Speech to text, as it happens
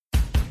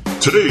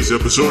Today's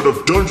episode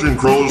of Dungeon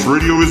Crawlers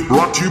Radio is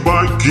brought to you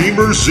by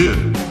Gamers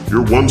Inn,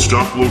 your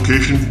one-stop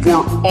location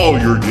for all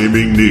your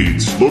gaming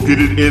needs.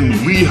 Located in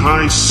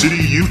Lehigh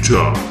City,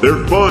 Utah.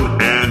 Their fun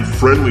and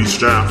friendly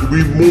staff will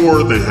be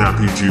more than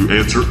happy to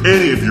answer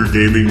any of your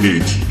gaming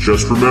needs.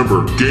 Just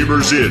remember,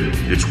 Gamers Inn,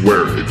 it's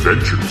where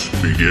adventures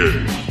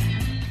begin.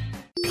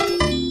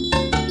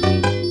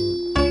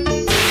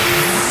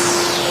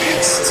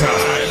 It's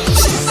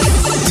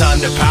time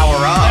to power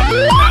up.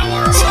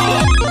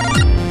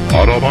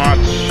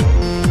 Autobots,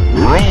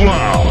 roll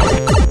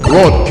out!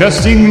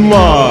 Broadcasting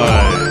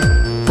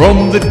live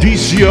from the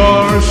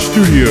DCR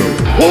studio.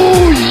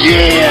 Oh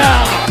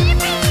yeah!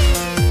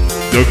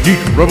 The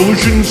Geek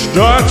Revolution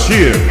starts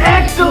here.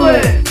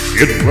 Excellent!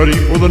 Get ready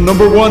for the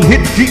 #1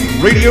 hit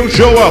geek radio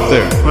show out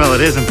there. Well,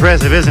 it is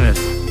impressive, isn't it?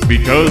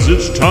 Because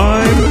it's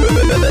time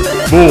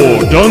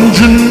for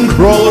Dungeon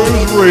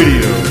Crawlers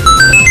Radio.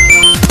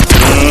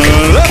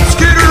 Let's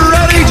get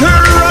ready to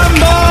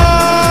rumble!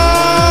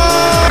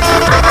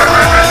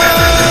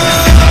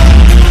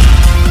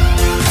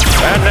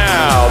 And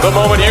now, the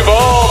moment you've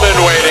all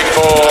been waiting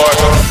for.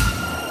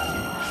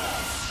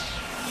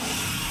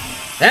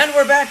 And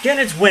we're back, and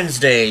it's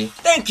Wednesday.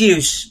 Thank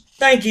you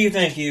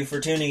for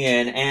tuning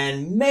in,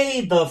 and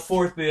May the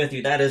 4th be with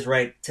you. That is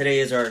right, today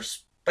is our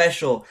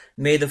special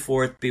May the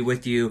 4th be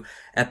with you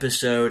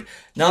episode.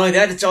 Not only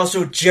that, it's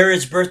also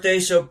Jared's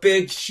birthday, so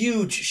big,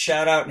 huge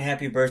shout out and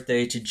happy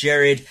birthday to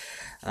Jared.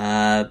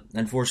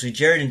 Unfortunately,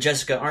 Jared and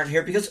Jessica aren't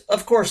here because,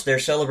 of course, they're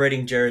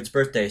celebrating Jared's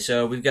birthday.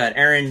 So we've got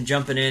Aaron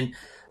jumping in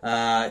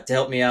to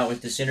help me out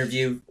with this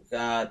interview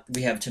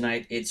we have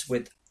tonight. It's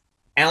with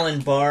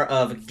Alan Barr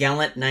of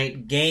Gallant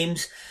Knight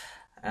Games,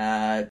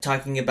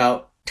 talking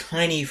about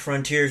Tiny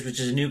Frontiers, which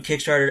is a new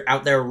Kickstarter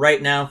out there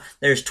right now.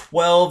 There's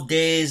 12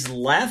 days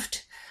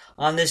left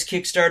on this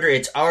Kickstarter.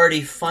 It's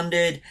already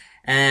funded,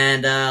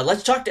 and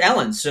let's talk to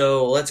Alan.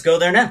 So let's go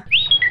there now.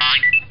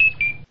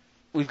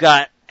 We've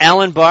got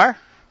Alan Barr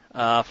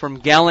from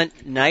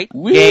Gallant Knight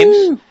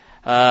Games.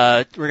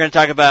 We're going to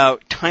talk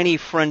about Tiny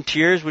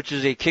Frontiers, which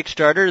is a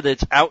Kickstarter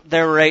that's out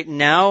there right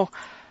now.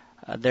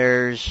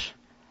 There's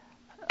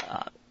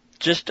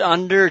just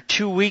under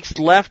 2 weeks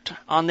left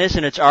on this,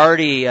 and it's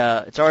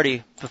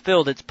already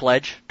fulfilled its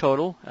pledge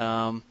total.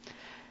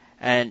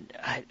 And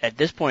at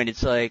this point,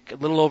 it's like a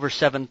little over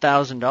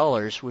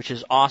 $7,000, which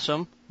is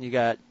awesome. You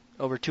got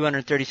over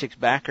 236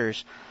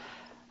 backers,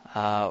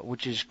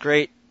 which is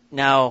great.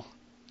 Now,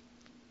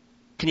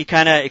 can you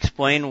kind of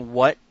explain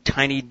what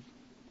Tiny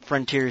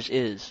Frontiers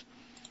is?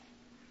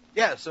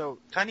 Yeah, so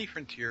Tiny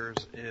Frontiers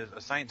is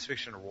a science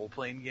fiction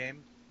role-playing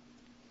game.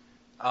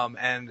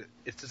 And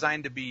it's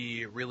designed to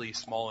be really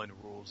small and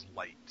rules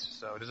light.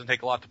 So it doesn't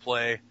take a lot to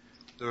play.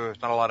 There's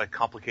not a lot of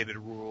complicated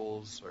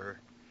rules or,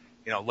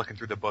 looking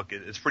through the book.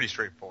 It's pretty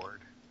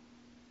straightforward.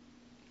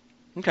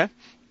 Okay.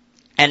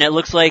 And it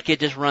looks like it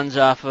just runs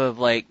off of,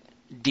 like,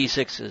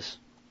 D6s.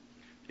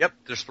 Yep,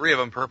 there's 3 of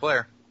them per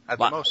player at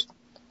the most.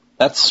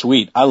 That's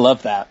sweet. I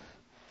love that.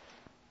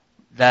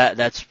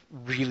 That's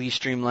really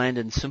streamlined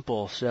and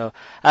simple. So,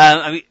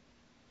 I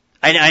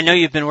know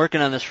you've been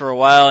working on this for a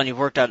while, and you've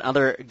worked on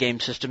other game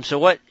systems. So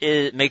what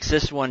makes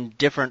this one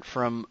different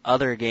from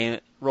other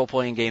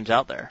role-playing games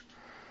out there?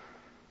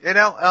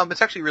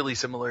 It's actually really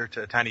similar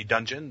to Tiny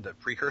Dungeon, the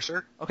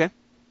precursor. Okay.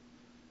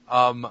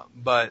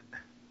 But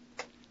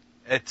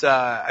it's,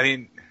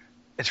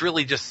 it's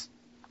really just,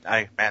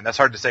 that's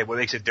hard to say what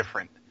makes it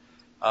different.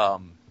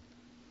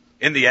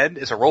 In the end,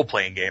 it's a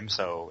role-playing game,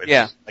 so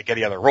it's like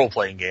any other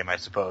role-playing game, I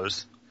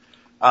suppose.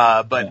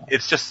 But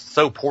it's just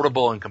so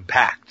portable and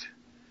compact.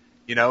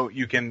 You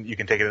can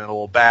take it in a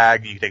little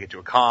bag, you can take it to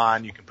a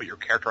con, you can put your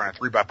character on a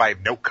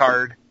 3x5 note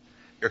card.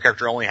 Your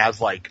character only has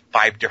like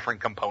 5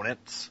 different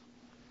components.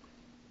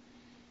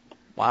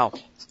 Wow.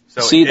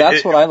 So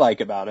that's what I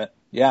like about it.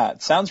 Yeah,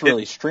 it sounds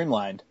really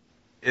streamlined.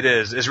 It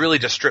is. It's really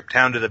just stripped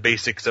down to the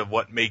basics of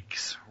what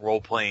makes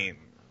role-playing.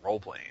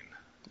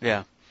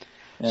 Yeah.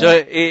 So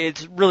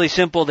it's really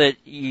simple that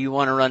you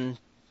want to run,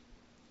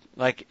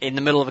 like in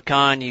the middle of a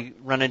con, you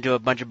run into a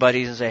bunch of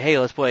buddies and say, hey,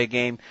 let's play a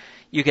game.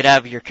 You could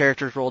have your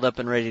characters rolled up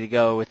and ready to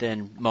go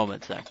within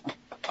moments then.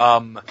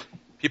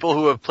 People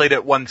who have played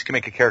it once can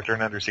make a character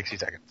in under 60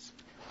 seconds.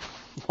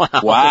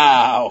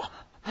 Wow.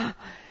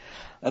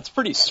 That's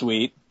pretty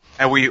sweet.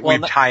 And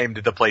we've timed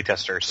the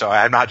playtester, so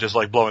I'm not just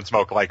like blowing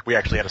smoke, like we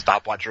actually had a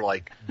stopwatch or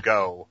like,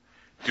 go.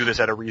 Do this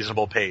at a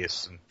reasonable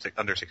pace in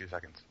under 60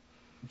 seconds.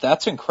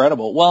 That's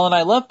incredible. Well, and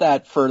I love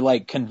that for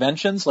like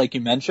conventions, like you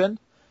mentioned.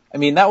 I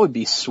mean, that would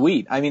be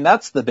sweet. I mean,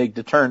 that's the big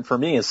deterrent for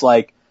me. It's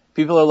like,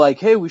 people are like,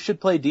 hey, we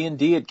should play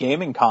D&D at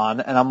Gaming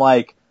Con. And I'm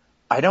like,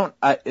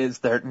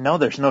 there's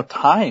no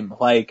time.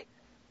 Like,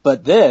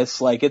 but this,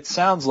 like, it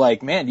sounds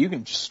like, man, you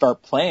can just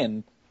start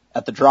playing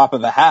at the drop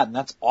of a hat, and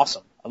that's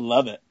awesome. I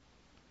love it.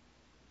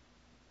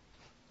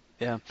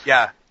 Yeah.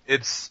 Yeah,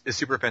 it's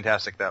super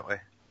fantastic that way.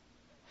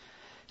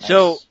 Nice.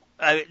 So,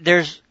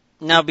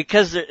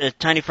 because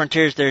Tiny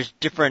Frontiers, there's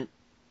different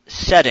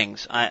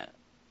settings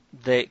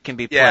that can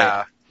be played.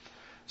 Yeah.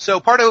 So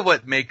part of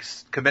what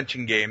makes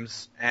convention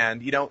games,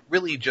 and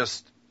really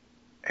just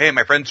hey,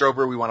 my friends are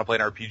over, we want to play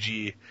an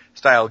RPG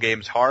style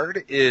games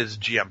hard, is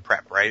GM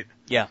prep, right?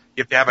 Yeah.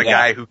 You have to have a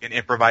guy who can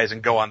improvise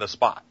and go on the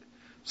spot.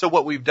 So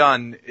what we've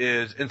done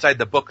is, inside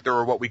the book, there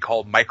are what we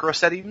call micro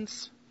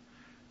settings,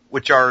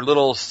 which are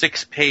little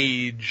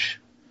 6-page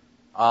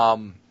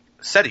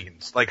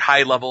settings, like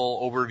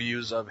high-level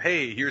overviews of,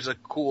 hey, here's a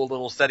cool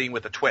little setting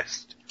with a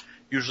twist,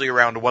 usually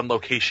around one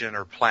location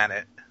or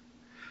planet.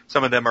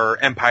 Some of them are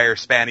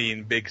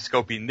empire-spanning, big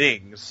scoping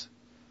things.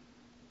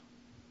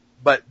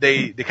 But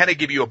they kind of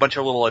give you a bunch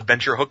of little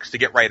adventure hooks to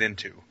get right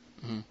into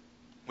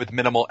with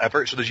minimal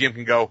effort, so the GM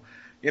can go,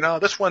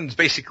 this one's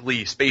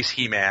basically Space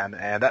He-Man,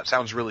 and that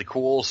sounds really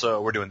cool,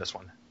 so we're doing this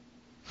one.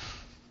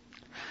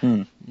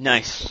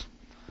 Nice.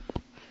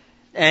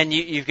 And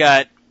you've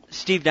got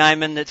Steve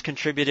Diamond that's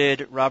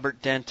contributed,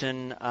 Robert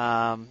Denton,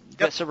 you've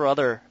got several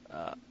other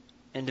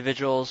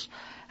individuals,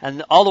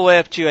 and all the way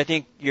up to, I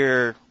think,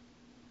 your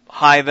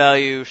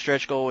high-value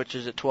stretch goal, which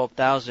is at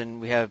 12,000,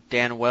 we have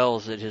Dan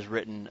Wells that has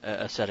written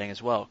a setting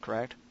as well,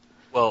 correct?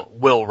 Well,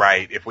 Will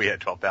Wright, if we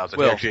had 12,000.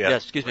 Will,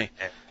 yes, excuse me.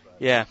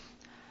 Yeah.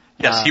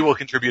 Yes, he will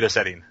contribute a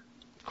setting.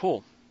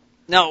 Cool.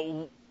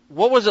 Now,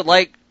 what was it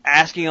like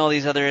asking all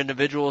these other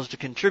individuals to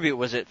contribute?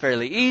 Was it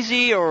fairly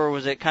easy, or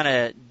was it kind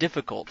of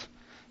difficult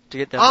to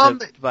get them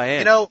to buy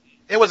in?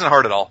 It wasn't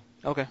hard at all.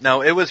 Okay.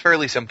 No, it was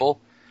fairly simple.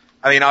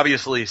 I mean,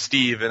 obviously,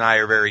 Steve and I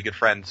are very good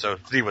friends, so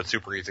Steve was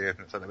super easy. I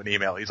sent him an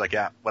email. He's like,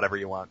 yeah, whatever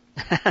you want.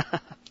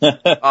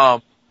 But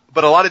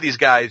a lot of these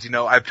guys,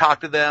 I've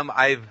talked to them.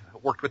 I've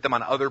worked with them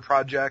on other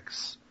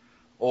projects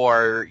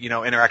or,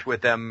 interact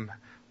with them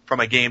from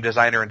a game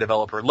designer and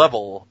developer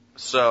level.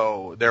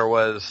 So there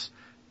was,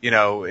 it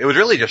was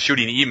really just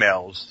shooting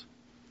emails.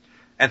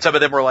 And some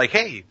of them were like,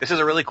 hey, this is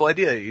a really cool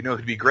idea.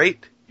 It'd be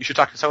great. You should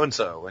talk to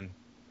so-and-so. And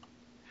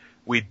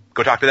we'd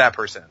go talk to that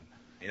person.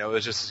 It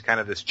was just kind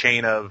of this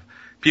chain of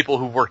people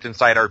who've worked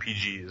inside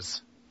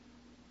RPGs.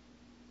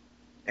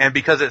 And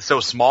because it's so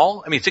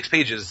small, 6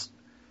 pages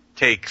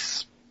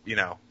takes,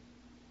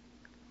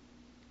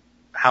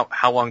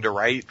 how long to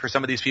write for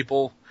some of these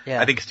people?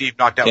 Yeah. I think Steve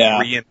knocked out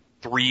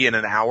three in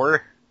an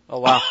hour. Oh,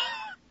 wow.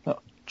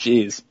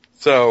 Jeez.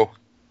 So,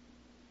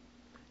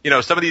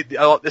 some of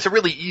it's a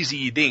really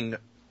easy thing,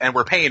 and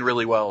we're paying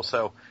really well,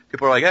 so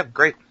people are like, yeah,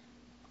 great.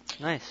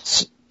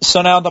 Nice.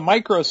 So now the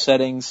micro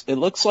settings, it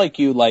looks like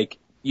you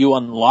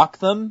unlock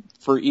them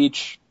for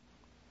each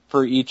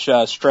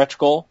stretch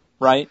goal,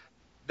 right?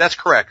 That's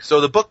correct. So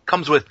the book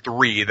comes with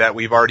 3 that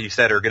we've already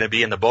said are going to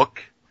be in the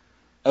book.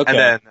 Okay. And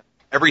then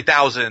every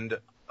 1,000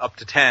 up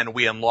to 10,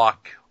 we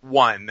unlock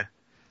 1.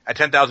 At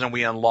 10,000,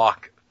 we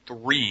unlock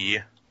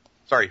 4.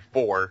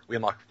 We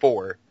unlock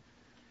 4.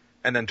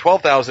 And then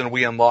 12,000,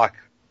 we unlock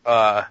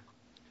our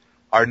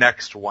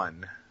next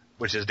one,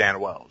 which is Dan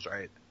Wells,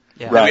 right?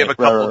 Yeah. And we have a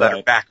couple that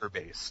are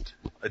backer-based,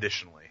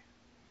 additionally.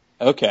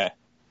 Okay.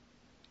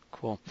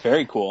 Cool.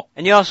 Very cool.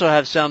 And you also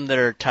have some that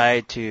are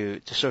tied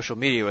to social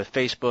media with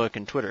Facebook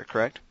and Twitter,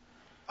 correct?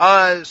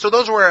 So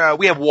those were,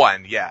 we have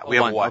 1, yeah. We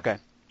have one. Okay.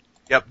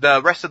 Yep,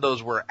 the rest of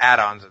those were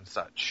add-ons and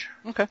such.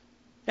 Okay.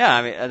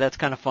 Yeah, that's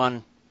kind of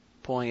fun,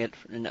 pulling it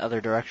in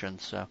other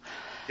directions, so.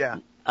 Yeah.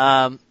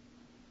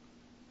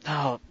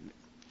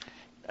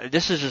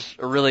 This is just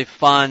a really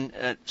fun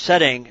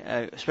setting,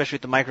 especially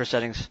with the micro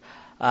settings.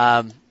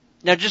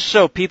 Now, just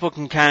so people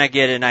can kind of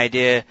get an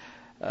idea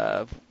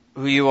of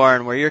who you are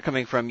and where you're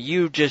coming from,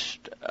 you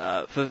just,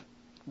 it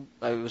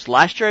was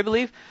last year, I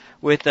believe,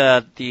 with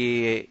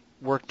the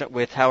work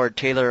with Howard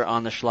Taylor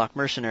on the Schlock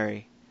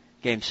Mercenary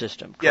game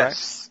system, correct?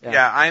 Yes.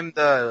 Yeah, I'm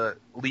the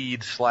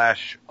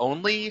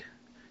lead/only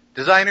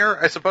designer,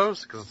 I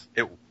suppose, because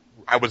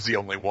I was the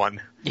only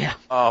one. Yeah.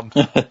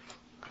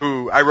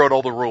 Who I wrote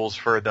all the rules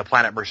for the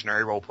Planet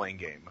Mercenary role-playing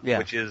game,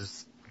 which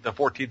is the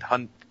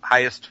 14th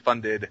highest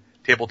funded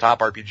tabletop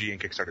RPG in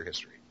Kickstarter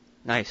history.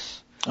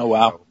 Nice. Oh,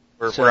 wow.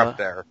 So we're up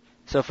there.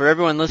 So for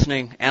everyone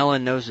listening,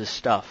 Alan knows his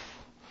stuff.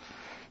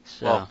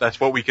 So. Well, that's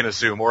what we can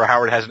assume. Or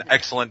Howard has an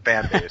excellent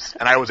fan base,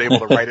 and I was able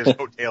to write his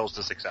coattails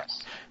to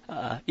success.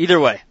 Either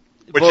way.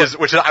 Which is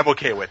I'm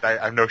okay with. I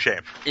have no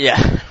shame.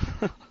 Yeah.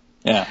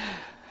 Yeah.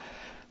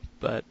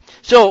 But,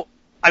 so,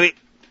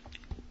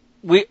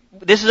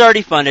 this is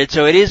already funded,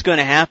 so it is going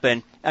to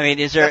happen.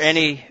 Is there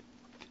any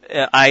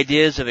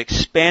ideas of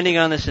expanding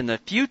on this in the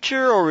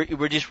future, or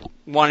we're just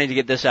wanting to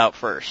get this out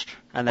first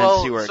and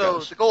then see where it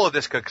goes? So the goal of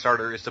this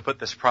Kickstarter is to put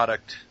this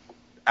product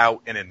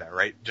out and in there,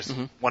 right? Just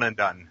one and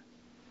done.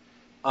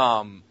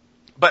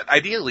 But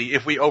ideally,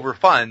 if we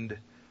overfund,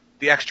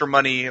 the extra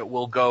money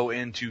will go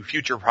into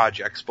future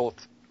projects,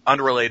 both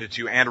unrelated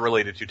to and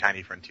related to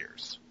Tiny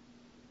Frontiers.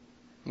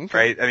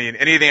 Okay. Right?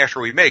 Anything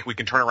extra we make, we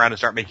can turn around and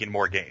start making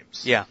more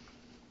games. Yeah.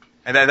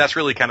 And that's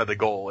really kind of the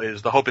goal,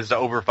 is the hope is to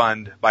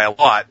overfund by a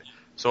lot,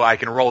 so I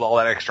can roll all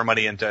that extra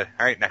money into,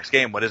 all right, next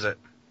game, what is it?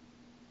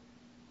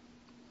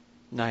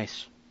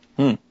 Nice.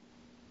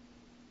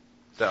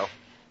 So.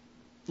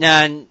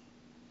 Now, and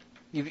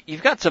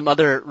you've got some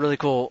other really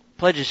cool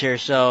pledges here,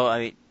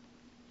 so,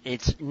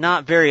 it's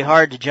not very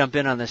hard to jump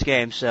in on this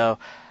game, so,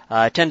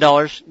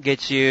 $10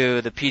 gets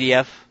you the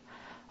PDF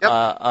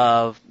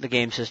of the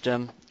game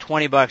system.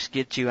 $20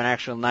 gets you an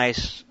actual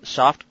nice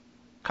soft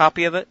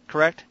copy of it,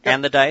 correct? Yep.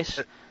 And the dice?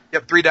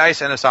 Yep, 3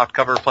 dice and a soft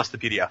cover plus the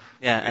PDF.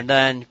 Yeah, and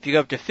then if you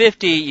go up to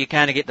 50, you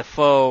kind of get the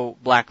faux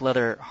black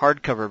leather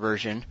hardcover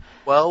version.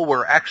 Well,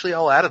 we're actually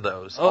all out of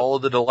those. Oh. All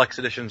of the deluxe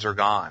editions are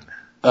gone.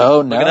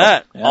 Oh, no. Look at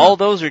that. Yeah. All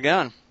those are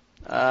gone.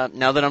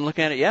 Now that I'm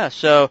looking at it, yeah.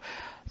 So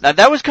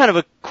that was kind of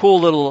a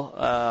cool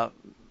little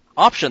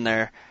option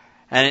there.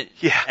 And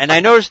and I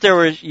noticed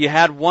you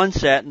had one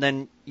set and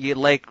then you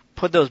like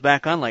put those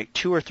back on like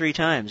 2 or 3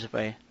 times if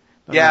I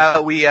Yeah,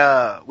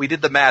 we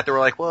did the math. They were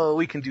like, well,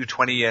 we can do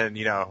 20 and,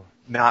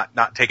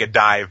 not take a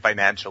dive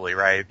financially,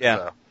 right? Yeah.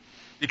 So,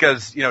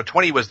 because,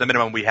 20 was the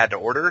minimum we had to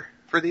order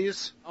for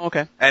these.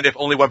 Okay. And if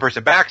only one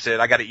person backs it,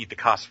 I got to eat the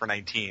cost for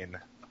 19.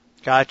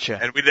 Gotcha.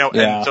 And we don't,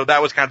 Yeah. and so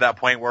that was kind of that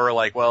point where we're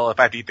like, well, if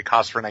I have to eat the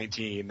cost for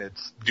 19,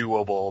 it's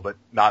doable, but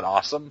not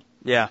awesome.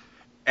 Yeah.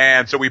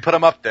 And so we put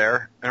them up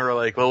there, and we're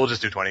like, well, we'll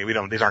just do 20. These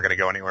aren't going to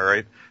go anywhere,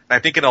 right? And I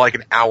think in like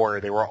an hour,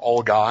 they were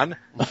all gone.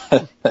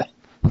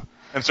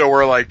 And so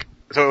we're like,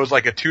 so it was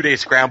like a 2-day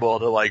scramble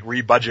to like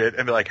rebudget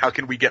and be like, how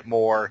can we get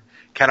more?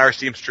 Can our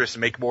seamstress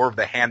make more of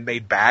the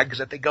handmade bags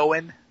that they go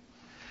in?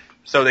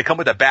 So they come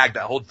with a bag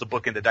that holds the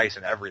book and the dice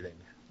and everything.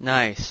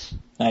 Nice.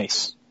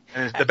 Nice.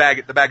 And the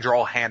bags are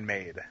all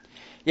handmade.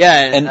 Yeah,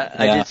 and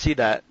I yeah. did see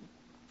that.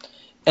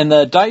 And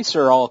the dice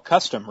are all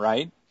custom,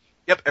 right?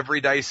 Yep,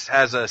 every dice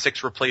has a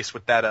 6 replaced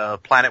with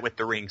that planet with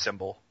the ring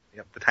symbol.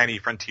 Yep, the Tiny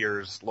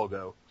Frontiers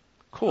logo.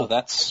 Cool. Oh,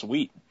 that's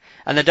sweet.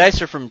 And the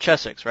dice are from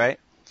Chessex, right?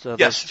 So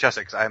Yes,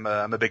 Chessex. I'm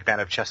a big fan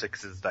of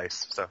Chessex's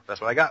dice, so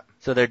that's what I got.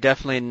 So they're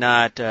definitely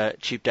not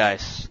cheap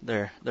dice.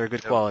 They're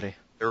good quality.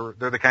 They're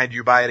the kind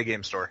you buy at a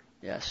game store.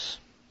 Yes.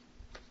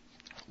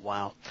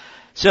 Wow.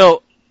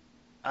 So,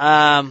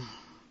 out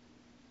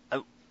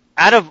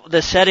of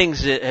the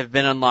settings that have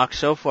been unlocked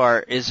so far,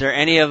 is there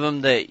any of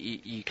them that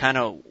you kind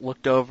of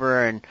looked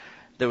over and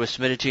that was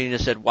submitted to you and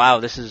just said,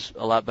 wow, this is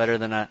a lot better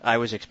than I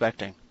was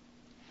expecting?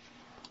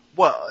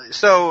 Well,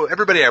 so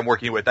everybody I'm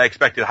working with, I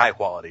expected high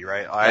quality,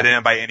 right? I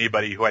didn't buy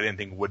anybody who I didn't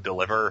think would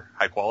deliver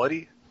high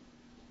quality.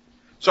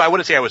 So I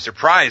wouldn't say I was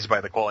surprised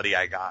by the quality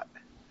I got.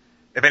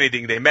 If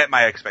anything, they met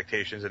my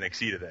expectations and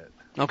exceeded it.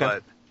 Okay.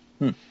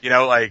 But,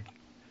 like,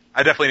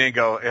 I definitely didn't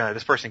go,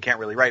 this person can't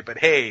really write, but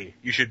hey,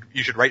 you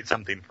should write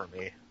something for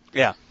me.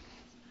 Yeah.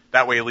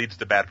 That way it leads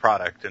to bad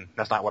product, and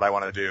that's not what I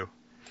want to do.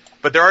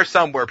 But there are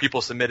some where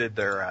people submitted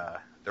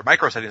their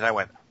micro settings, and I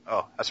went,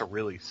 oh, that's a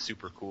really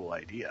super cool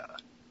idea.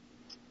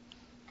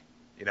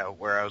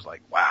 Where I was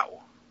like, wow.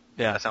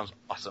 Yeah. That sounds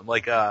awesome.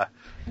 Like,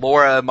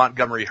 Laura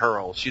Montgomery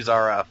Hurl, she's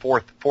our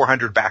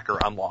 400 backer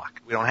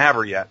unlock. We don't have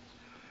her yet.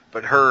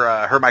 But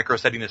her micro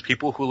setting is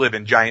people who live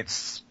in giant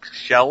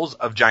shells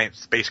of giant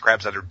space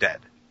crabs that are dead.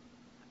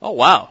 Oh,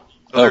 wow.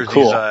 Oh, So there's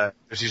cool.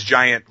 There's these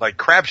giant, like,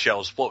 crab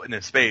shells floating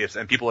in space,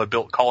 and people have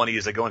built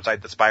colonies that go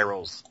inside the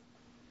spirals.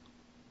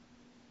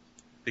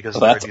 Because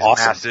they're that's these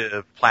awesome.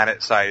 massive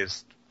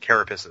planet-sized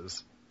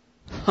carapaces.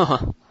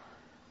 Wow,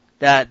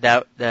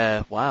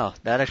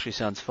 that actually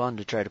sounds fun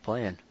to try to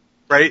play in.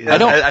 Right?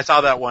 I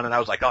saw that one, and I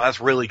was like, oh,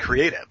 that's really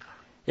creative.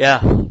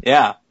 Yeah.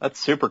 Yeah, that's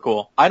super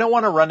cool. I don't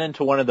want to run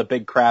into one of the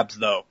big crabs,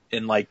 though,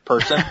 in, like,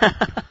 person.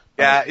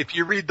 Yeah, if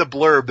you read the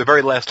blurb, the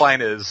very last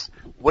line is,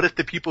 what if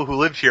the people who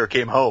lived here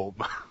came home?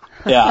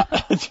 Yeah.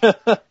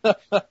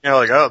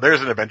 Like, oh,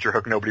 there's an adventure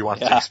hook nobody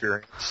wants to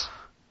experience.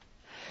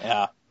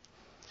 Yeah.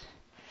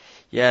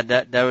 Yeah,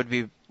 that would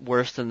be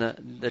worse than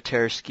the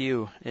Terror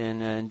Skew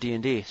in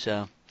D&D,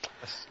 so.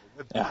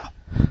 Yeah.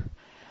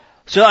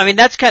 So, I mean,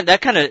 that's kind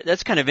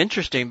of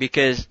interesting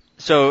because,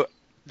 so,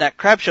 that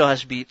crab shell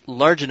has to be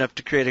large enough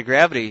to create a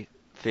gravity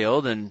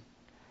field, and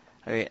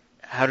I mean,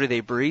 how do they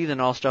breathe and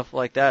all stuff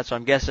like that? So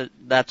I'm guessing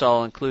that's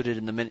all included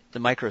in the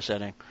micro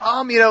setting.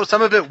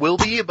 Some of it will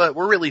be, but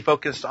we're really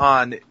focused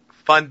on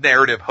fun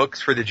narrative hooks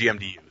for the GM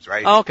to use,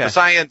 right? Oh, okay. The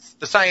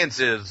science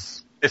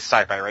is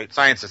sci-fi, right?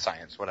 Science is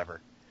science,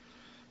 whatever.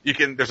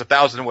 There's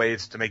 1,000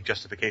 ways to make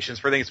justifications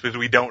for things because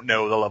we don't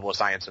know the level of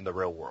science in the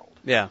real world.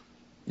 Yeah.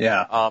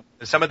 Yeah.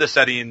 And some of the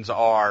settings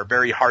are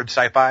very hard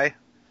sci-fi.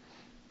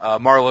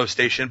 Marlowe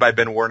Station by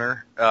Ben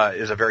Warner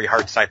is a very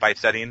hard sci-fi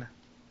setting.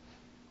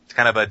 It's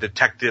kind of a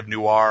detective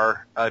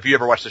noir. If you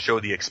ever watch the show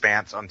The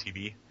Expanse on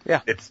TV, yeah,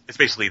 it's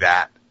basically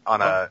that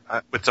on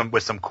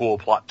with some cool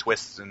plot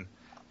twists and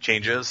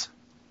changes.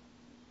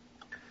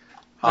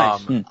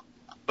 Nice.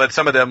 But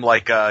some of them,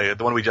 like the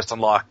one we just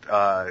unlocked,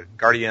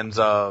 Guardians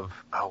of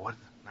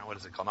what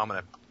is it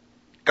called?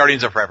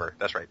 Guardians of Forever.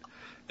 That's right.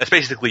 That's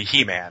basically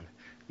He-Man.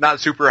 Not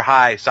super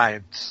high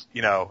science,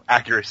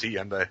 accuracy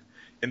in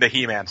the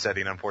He-Man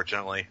setting,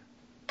 unfortunately.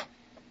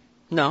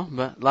 No,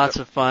 but lots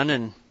of fun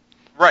and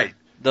right.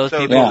 Those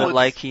people that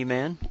like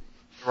He-Man.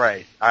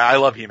 Right. I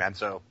love He-Man,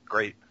 so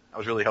great. I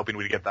was really hoping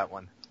we'd get that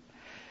one.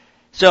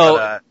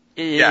 So,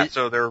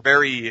 so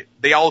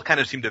they all kind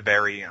of seem to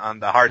vary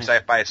on the hard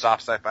sci-fi,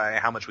 soft sci-fi,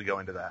 how much we go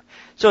into that.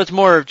 So it's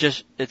more of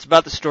it's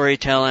about the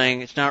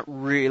storytelling. It's not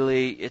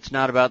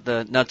about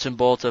the nuts and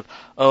bolts of,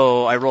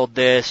 oh, I rolled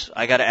this,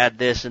 I gotta add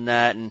this and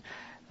that, and,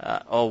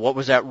 what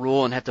was that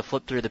rule, and have to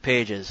flip through the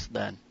pages,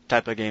 then,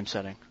 type of game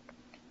setting.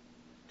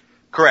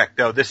 Correct.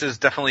 No, this is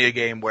definitely a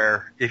game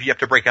where if you have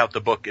to break out the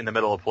book in the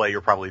middle of play,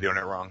 you're probably doing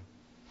it wrong.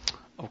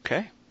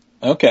 Okay.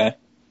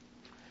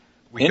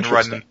 We can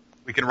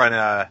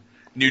run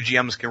new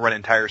GMs can run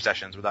entire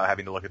sessions without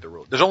having to look at the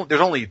rules. There's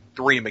only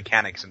 3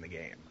 mechanics in the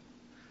game.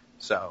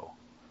 So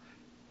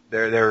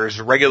there's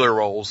regular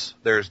rolls,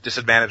 there's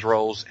disadvantage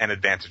rolls, and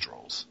advantage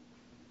rolls.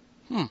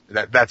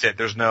 That's it.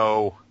 There's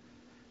no,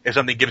 if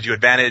something gives you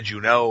advantage, you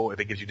know. If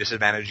it gives you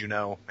disadvantage, you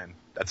know. And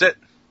that's it.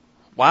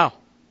 Wow.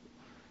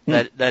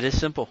 That is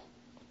simple.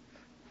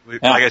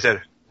 Like I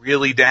said,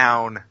 really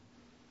down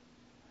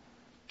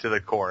to the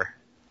core.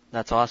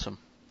 That's awesome.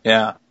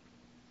 Yeah.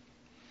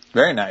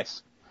 Very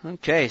nice.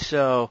 Okay,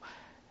 so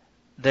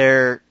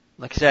there,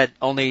 like I said,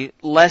 only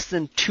less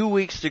than 2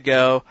 weeks to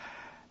go.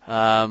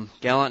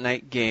 Gallant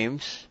Knight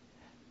Games.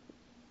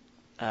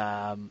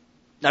 I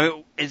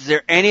mean, is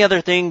there any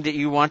other thing that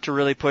you want to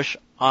really push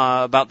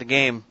about the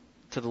game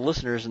to the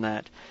listeners in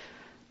that?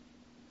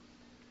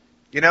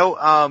 You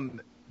know,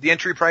 the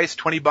entry price,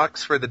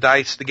 $20 for the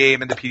dice, the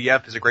game, and the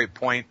PDF is a great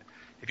point.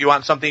 If you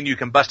want something you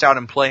can bust out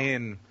and play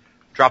in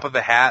drop of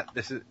a hat,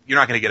 you're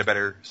not going to get a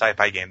better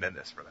sci-fi game than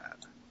this for that.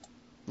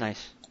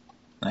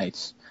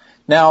 Nice.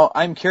 Now,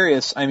 I'm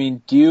curious, I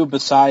mean, do you,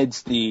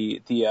 besides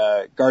the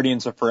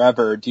Guardians of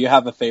Forever, do you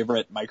have a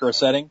favorite micro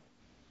setting?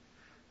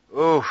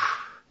 Ooh.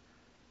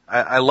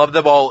 I love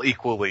them all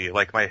equally,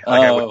 like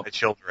I would my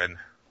children.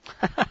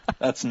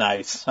 That's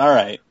nice. All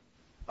right.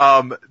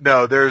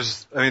 No,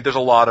 there's a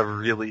lot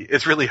of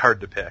it's really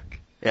hard to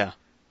pick. Yeah.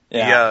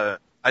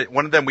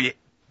 One of them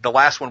the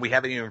last one we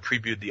haven't even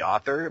previewed the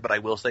author, but I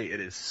will say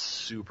it is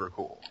super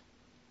cool.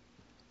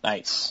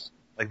 Nice.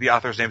 Like the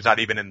author's name's not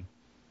even in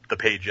the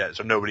page yet,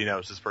 so nobody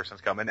knows this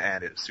person's coming,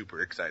 and it's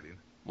super exciting.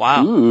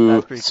 Wow.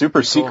 Ooh, that's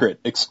super cool.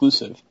 secret,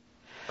 exclusive.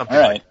 Something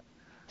all right. Like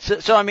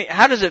that. So I mean,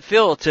 how does it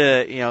feel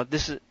to,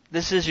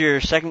 this is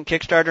your second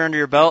Kickstarter under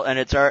your belt and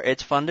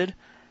it's funded?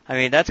 I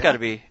mean, that's got to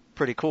be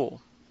pretty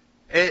cool.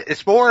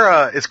 It's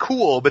more, it's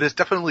cool, but it's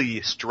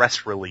definitely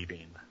stress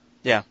relieving.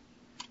 Yeah.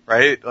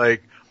 Right?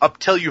 Like, up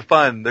till you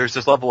fund, there's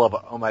this level of,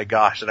 oh my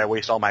gosh, did I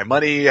waste all my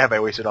money? Have I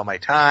wasted all my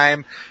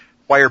time?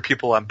 Why are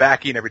people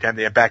unbacking every time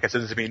they unback? It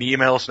sends me an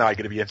email, so now I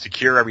get to be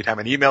insecure every time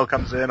an email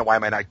comes in. Why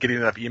am I not getting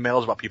enough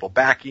emails about people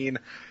backing?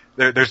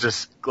 There's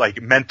this,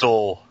 like,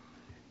 mental,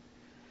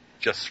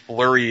 just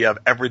flurry of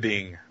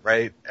everything,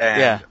 right?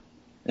 And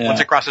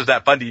once it crosses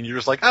that funding, you're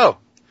just like, oh,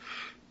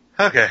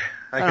 okay,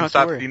 I can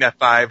stop hitting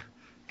F5,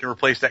 can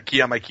replace that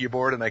key on my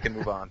keyboard, and I can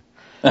move on.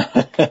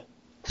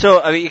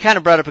 So, I mean, you kind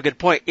of brought up a good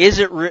point. Is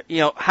it,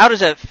 how does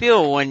that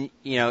feel when,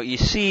 you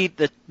see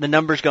the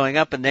numbers going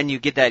up and then you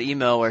get that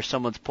email where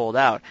someone's pulled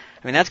out?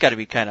 I mean, that's got to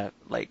be kind of,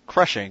 like,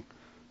 crushing.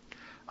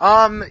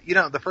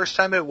 The first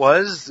time it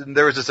was, and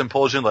there was this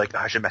impulsion, like,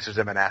 I should message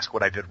them and ask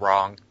what I did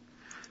wrong.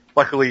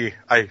 Luckily,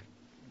 I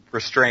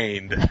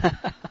restrained.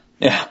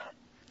 Yeah.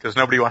 Because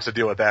nobody wants to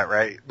deal with that,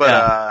 right?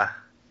 But,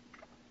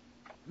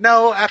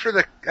 no, after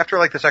the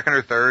second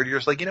or third, you're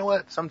just like, you know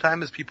what?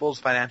 Sometimes people's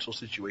financial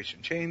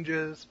situation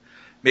changes.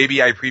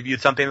 Maybe I previewed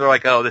something, they're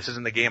like, oh, this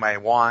isn't the game I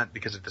want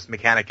because this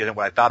mechanic isn't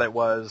what I thought it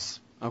was.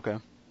 Okay.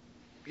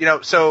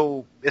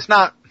 So it's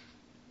not,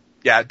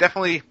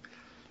 definitely,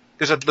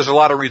 there's a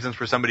lot of reasons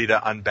for somebody to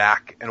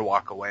unback and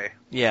walk away.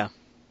 Yeah.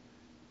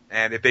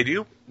 And if they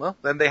do, well,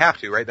 then they have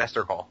to, right? That's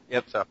their call.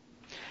 Yep. So.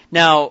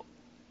 Now,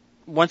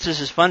 once this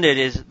is funded,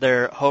 is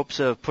there hopes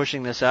of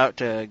pushing this out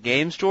to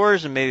game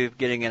stores and maybe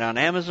getting it on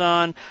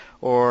Amazon,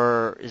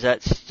 or is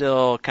that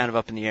still kind of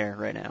up in the air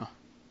right now?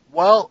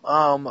 Well,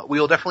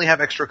 we will definitely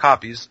have extra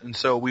copies, and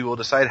so we will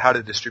decide how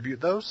to distribute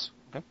those.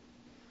 Okay.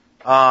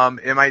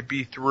 It might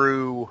be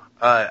through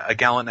a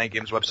Gallant Knight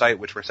Games website,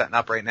 which we're setting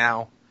up right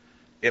now.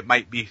 It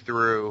might be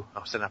through...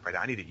 Oh, setting up right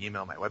now. I need to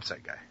email my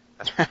website guy.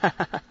 That's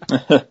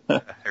right.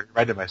 I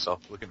reminded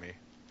myself. Look at me.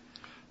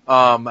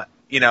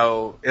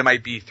 It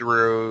might be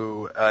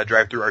through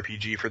Drive-Thru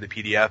RPG for the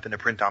PDF and a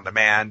print on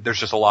demand. There's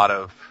just a lot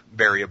of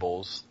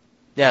variables.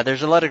 Yeah,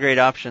 there's a lot of great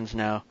options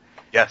now.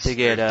 Yes.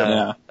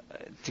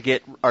 To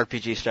get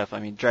RPG stuff. I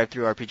mean,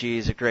 Drive-Thru RPG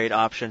is a great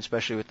option,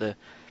 especially with the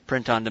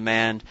print on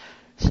demand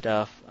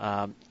stuff.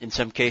 In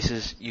some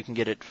cases, you can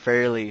get it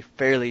fairly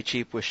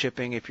cheap with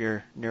shipping if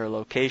you're near a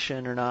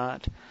location or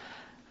not.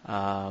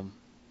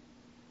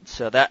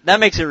 So that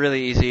makes it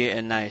really easy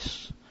and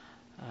nice.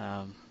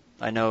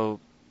 I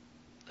know.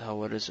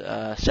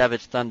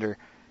 Savage Thunder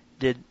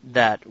did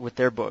that with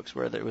their books,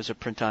 where there was a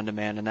print on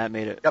demand, and that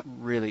made it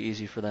really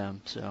easy for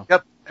them. So.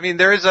 Yep. I mean,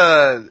 there is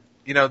a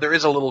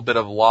little bit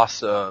of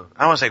loss of, I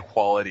don't want to say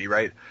quality,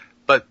 right?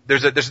 But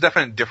there's a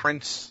definite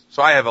difference.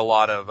 So I have a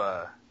lot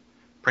of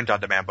print on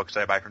demand books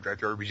that I buy from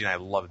Drive-Thru RPG, and I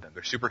love them.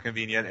 They're super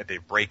convenient. If they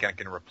break, I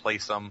can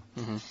replace them.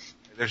 Mm-hmm.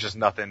 There's just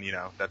nothing,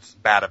 that's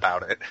bad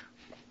about it.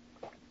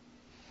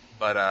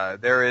 But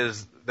there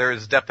is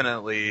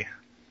definitely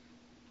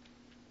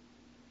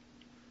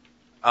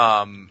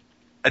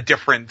a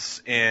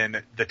difference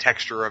in the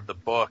texture of the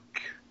book,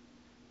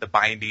 the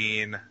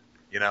binding,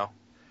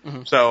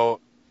 Mm-hmm. So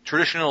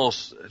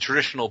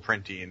traditional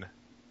printing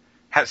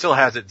still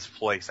has its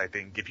place, I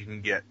think, if you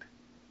can get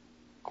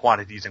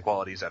quantities and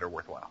qualities that are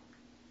worthwhile.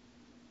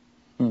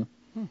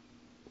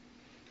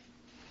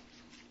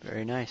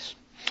 Very nice.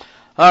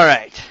 All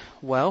right.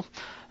 Well,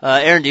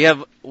 Aaron, do you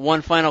have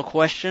one final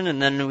question,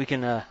 and then we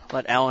can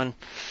let Alan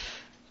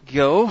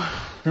go?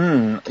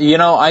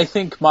 I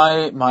think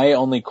my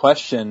only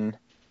question,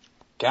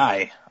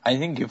 Guy, I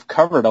think you've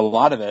covered a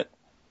lot of it.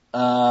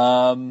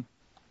 I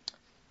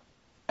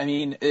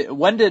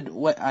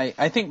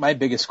think my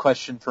biggest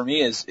question for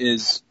me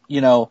is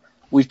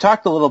we've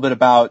talked a little bit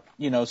about,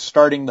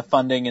 starting the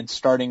funding and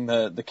starting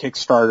the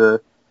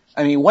Kickstarter.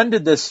 I mean, when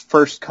did this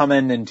first come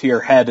into your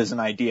head as an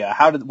idea?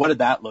 What did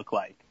that look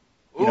like?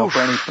 For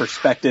any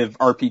prospective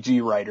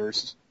RPG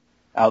writers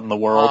out in the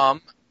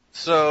world.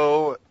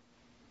 So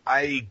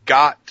I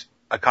got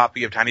a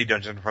copy of Tiny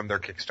Dungeon from their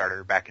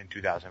Kickstarter back in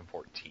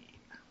 2014.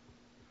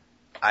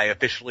 I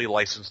officially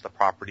licensed the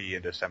property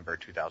in December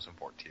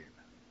 2014.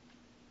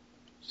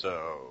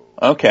 So,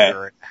 okay. A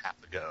year and a half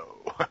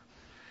ago.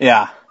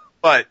 Yeah.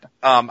 But,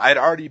 I'd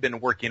already been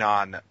working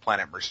on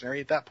Planet Mercenary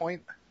at that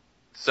point.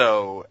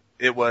 So,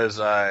 it was,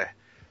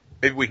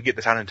 maybe we can get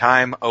this out in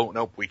time. Oh,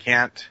 nope, we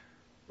can't.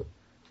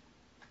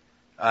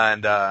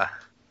 And,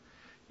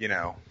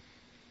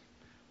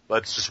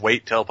 let's just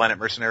wait till Planet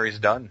Mercenary is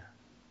done.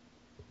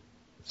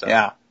 So,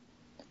 yeah.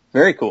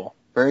 Very cool.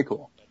 Very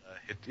cool.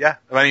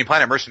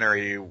 Planet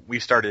Mercenary, we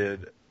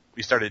started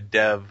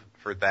dev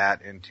for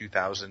that in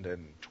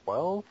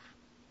 2012.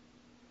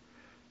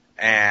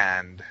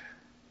 And,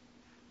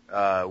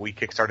 we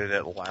kickstarted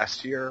it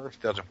last year,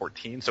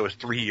 2014, so it was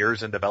 3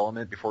 years in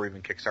development before we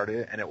even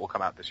kickstarted it, and it will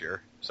come out this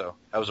year. So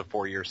that was a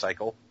 4-year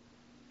cycle.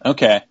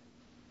 Okay.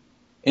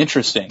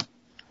 Interesting.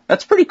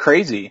 That's pretty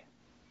crazy.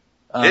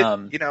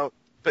 But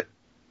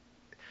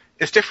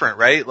it's different,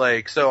 right?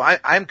 Like, so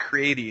I'm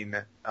creating,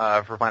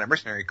 for Planet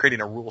Mercenary,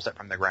 creating a rule set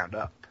from the ground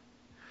up.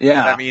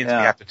 Yeah. That means we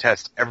have to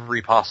test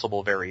every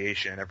possible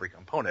variation, every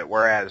component,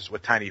 whereas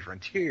with Tiny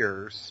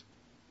Frontiers,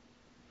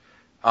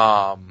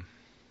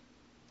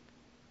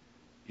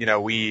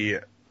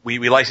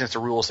 we licensed a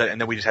rule set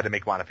and then we just had to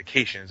make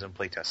modifications and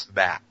playtest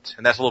that.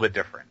 And that's a little bit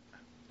different.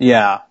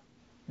 Yeah.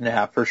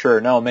 Yeah, for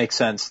sure. No, it makes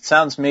sense. It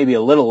sounds maybe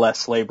a little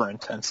less labor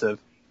intensive.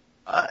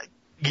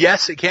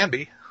 Yes, it can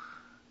be.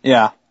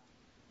 Yeah.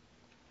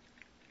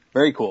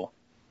 Very cool.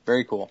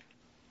 Very cool.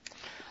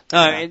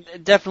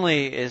 It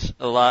definitely is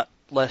a lot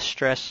less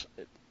stress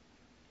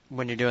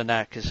when you're doing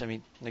that because,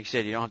 like you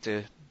said, you don't have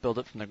to build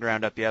it from the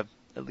ground up. You have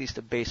at least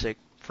a basic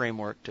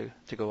framework to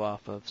go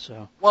off of.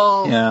 So.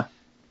 Well, yeah.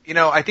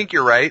 I think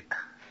you're right.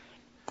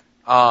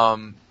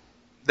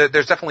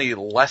 There's definitely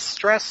less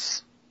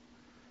stress,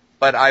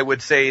 but I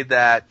would say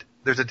that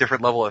there's a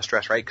different level of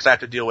stress, right? Because I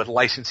have to deal with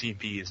licensing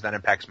fees, that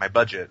impacts my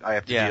budget. I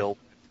have to deal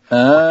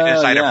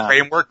inside a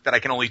framework that I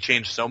can only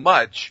change so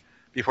much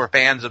before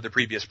fans of the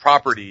previous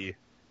property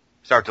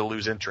start to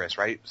lose interest,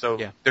 right? So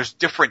there's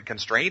different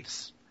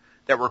constraints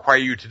that require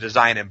you to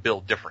design and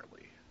build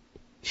differently.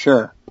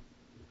 Sure.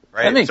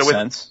 Right? That makes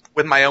sense.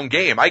 With my own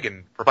game,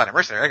 for Planet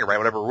Mercenary, I can write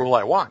whatever rule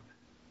I want.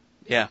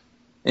 Yeah.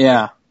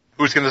 Yeah.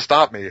 Who's going to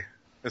stop me?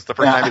 It's the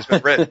first time it's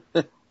been written.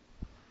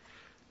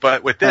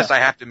 But with this, I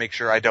have to make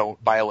sure I don't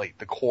violate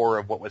the core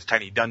of what was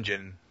Tiny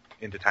Dungeon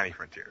into Tiny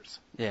Frontiers.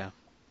 Yeah.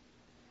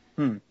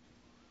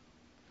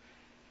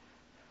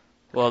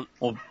 Well,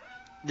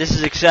 this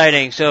is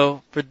exciting.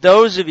 So for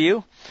those of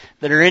you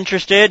that are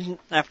interested,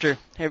 after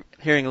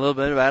hearing a little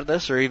bit about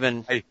this, or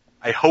even...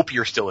 I hope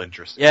you're still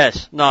interested.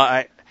 Yes.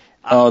 No,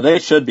 they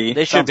should be.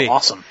 They should be.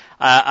 Awesome.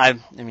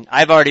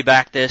 I've already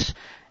backed this.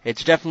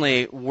 It's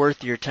definitely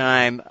worth your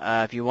time.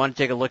 If you want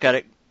to take a look at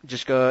it, you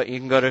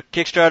can go to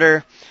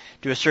Kickstarter,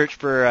 do a search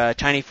for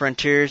Tiny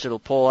Frontiers. It'll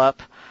pull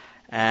up.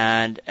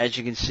 And as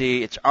you can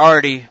see, it's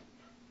already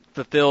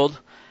fulfilled.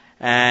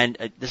 And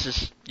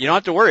you don't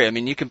have to worry.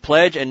 You can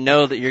pledge and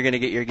know that you're going to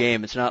get your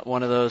game. It's not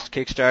one of those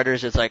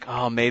Kickstarters. It's like,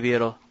 oh, maybe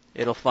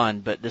it'll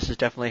fund. But this is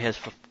definitely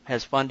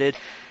has funded.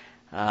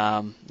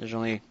 There's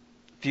only a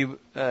few,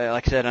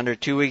 like I said, under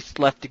 2 weeks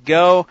left to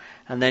go.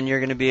 And then you're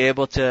going to be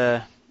able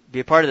to be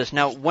a part of this.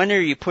 Now, when are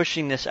you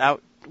pushing this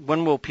out?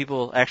 When will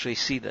people actually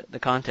see the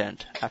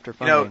content after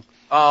funding?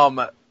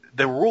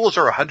 The rules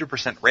are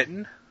 100%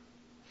 written.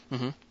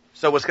 Mm-hmm.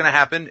 So what's going to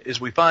happen is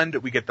we fund,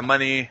 we get the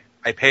money,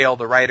 I pay all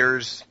the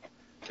writers,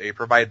 they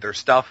provide their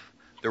stuff.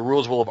 The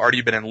rules will have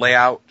already been in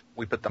layout.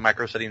 We put the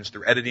micro settings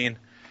through editing.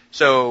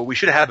 So we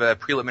should have a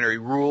preliminary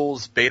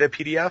rules beta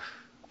PDF.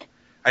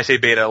 I say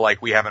beta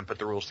like we haven't put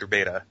the rules through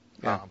beta,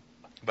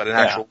 but an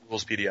actual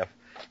rules PDF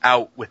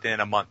out within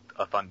a month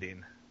of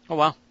funding. Oh,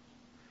 wow.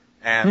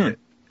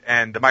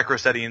 And the micro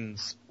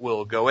settings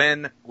will go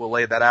in, we'll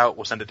lay that out,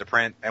 we'll send it to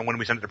print, and when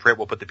we send it to print,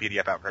 we'll put the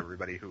PDF out for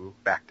everybody who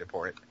backed it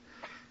for it.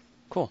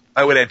 Cool.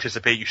 I would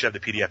anticipate you should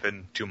have the PDF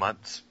in 2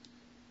 months.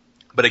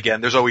 But again,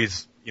 there's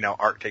always,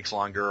 art takes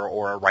longer,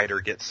 or a writer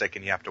gets sick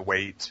and you have to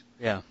wait.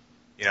 Yeah.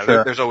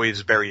 There's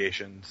always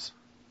variations.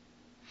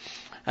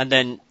 And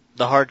then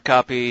the hard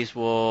copies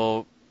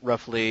will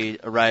roughly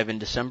arrive in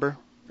December?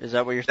 Is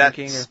that what you're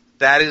thinking?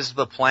 That is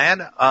the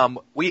plan.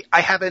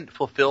 I haven't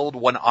fulfilled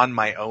one on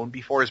my own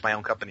before as my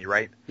own company,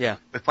 right? Yeah.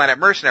 With Planet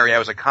Mercenary, I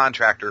was a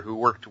contractor who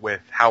worked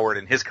with Howard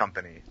and his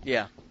company.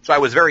 Yeah. So I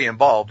was very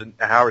involved, and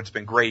Howard's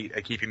been great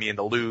at keeping me in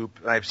the loop,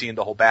 and I've seen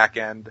the whole back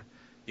end,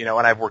 and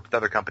I've worked with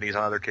other companies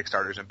on other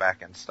Kickstarters and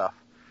back end stuff.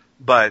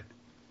 But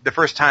the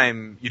first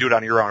time you do it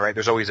on your own, right,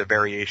 there's always a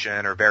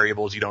variation or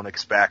variables you don't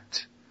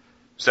expect.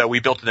 So we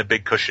built in a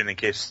big cushion in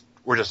case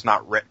we're just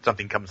not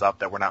something comes up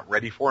that we're not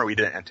ready for and we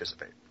didn't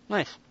anticipate.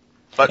 Nice.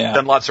 But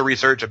done lots of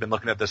research. I've been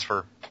looking at this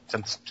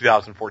since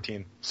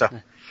 2014.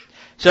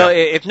 So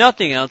if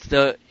nothing else,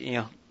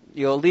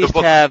 you'll at least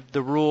have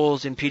the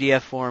rules in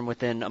PDF form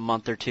within a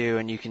month or two,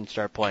 and you can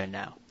start playing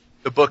now.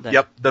 The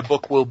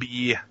book will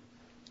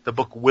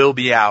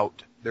be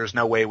out. There's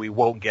no way we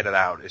won't get it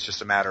out. It's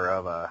just a matter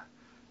of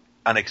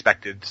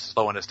unexpected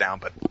slowing us down.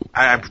 But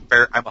I'm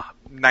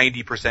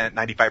 90%,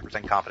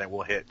 95% confident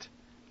we'll hit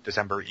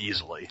December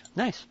easily.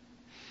 Nice.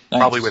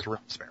 Probably with room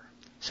spare.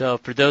 So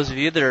for those of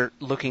you that are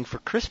looking for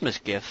Christmas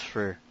gifts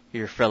for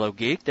your fellow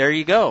geek, there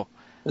you go.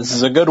 This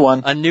is a good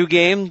one. A new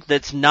game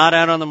that's not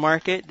out on the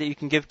market that you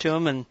can give to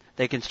them, and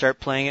they can start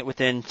playing it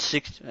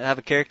have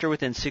a character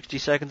within 60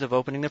 seconds of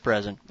opening the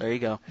present. There you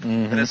go.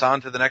 Mm-hmm. And it's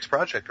on to the next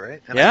project,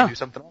 right? And I can do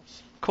something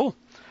else. Cool.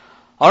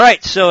 All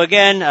right, so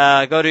again,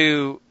 go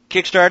to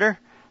Kickstarter,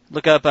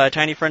 look up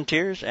Tiny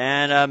Frontiers,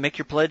 and make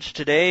your pledge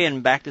today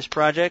and back this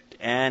project,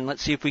 and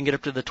let's see if we can get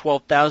up to the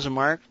 12,000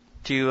 mark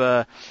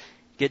to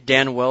get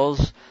Dan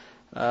Wells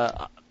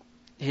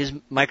his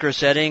micro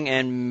setting,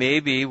 and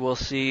maybe we'll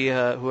see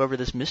whoever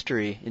this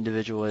mystery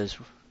individual is,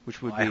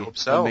 which would be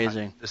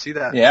amazing to see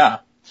that. Yeah.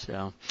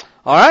 So,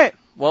 all right.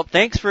 Well,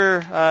 thanks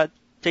for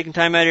taking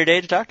time out of your day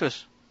to talk to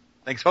us.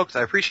 Thanks, folks.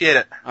 I appreciate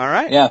it. All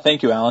right. Yeah.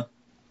 Thank you, Alan.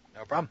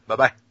 No problem.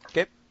 Bye-bye.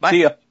 Okay. Bye.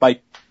 See ya. Bye.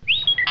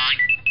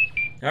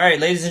 All right,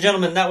 ladies and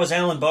gentlemen, that was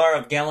Alan Barr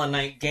of Gallon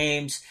Night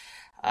Games.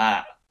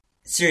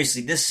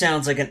 Seriously, this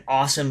sounds like an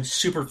awesome,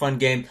 super fun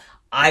game.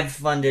 I've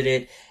funded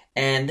it,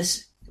 and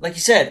this, like you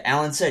said,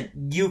 Alan said,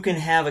 you can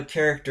have a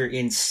character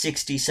in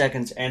 60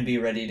 seconds and be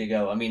ready to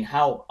go. I mean,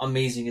 how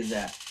amazing is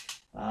that?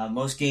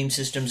 Most game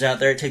systems out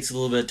there, it takes a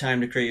little bit of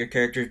time to create your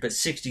characters, but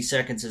 60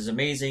 seconds is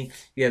amazing.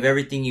 You have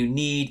everything you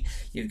need.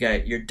 You've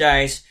got your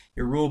dice,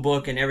 your rule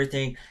book, and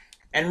everything.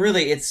 And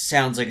really, it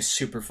sounds like a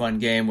super fun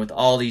game with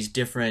all these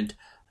different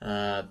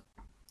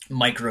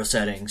micro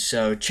settings.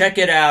 So check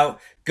it out.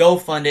 Go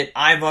fund it.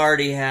 I've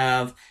already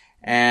have.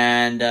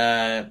 And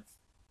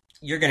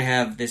you're going to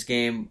have this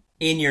game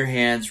in your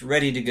hands,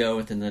 ready to go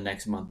within the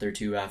next month or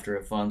two after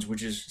it funds,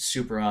 which is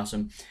super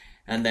awesome.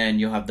 And then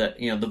you'll have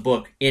the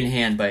book in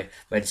hand by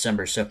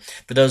December. So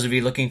for those of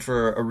you looking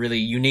for a really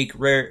unique,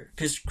 rare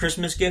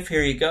Christmas gift,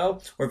 here you go.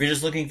 Or if you're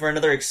just looking for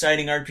another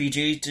exciting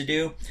RPG to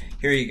do,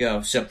 here you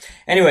go. So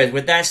anyways,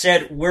 with that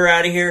said, we're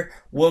out of here.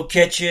 We'll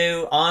catch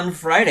you on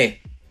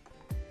Friday.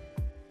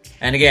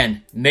 And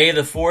again, May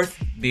the 4th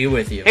be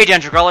with you. Hey,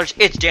 Dungeon Crawlers,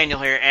 it's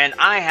Daniel here, and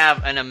I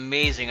have an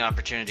amazing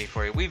opportunity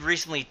for you. We've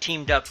recently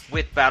teamed up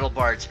with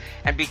BattleBards,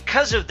 and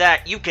because of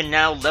that, you can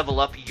now level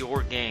up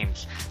your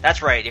games.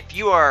 That's right, if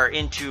you are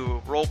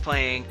into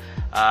role-playing,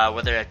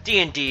 whether it's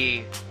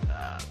D&D,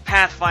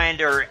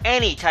 Pathfinder, or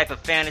any type of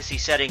fantasy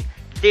setting,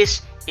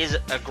 this is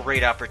a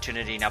great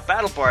opportunity. Now,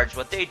 BattleBards,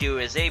 what they do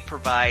is they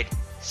provide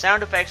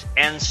sound effects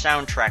and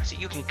soundtracks that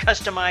you can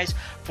customize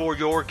for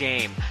your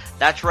game.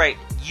 That's right,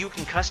 you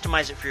can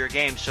customize it for your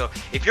game. So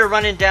if you're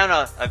running down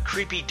a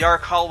creepy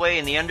dark hallway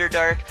in the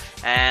Underdark,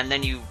 and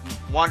then you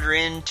wander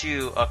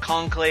into a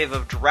conclave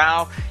of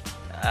drow,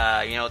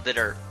 that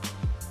are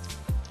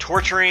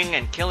torturing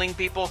and killing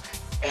people,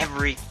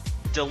 every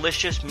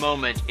delicious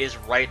moment is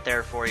right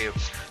there for you.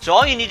 So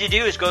all you need to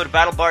do is go to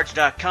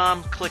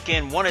battlebards.com, click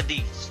in one of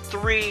these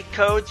 3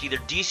 codes, either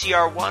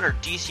DCR1 or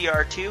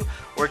DCR2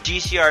 or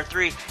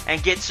DCR3,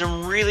 and get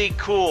some really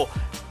cool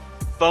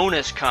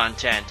bonus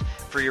content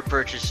for your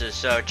purchases.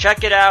 So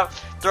check it out,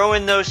 throw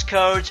in those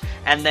codes,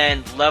 and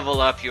then level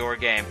up your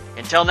game.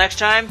 Until next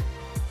time,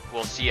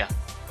 we'll see ya.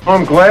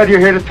 I'm glad you're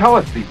here to tell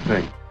us these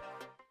things.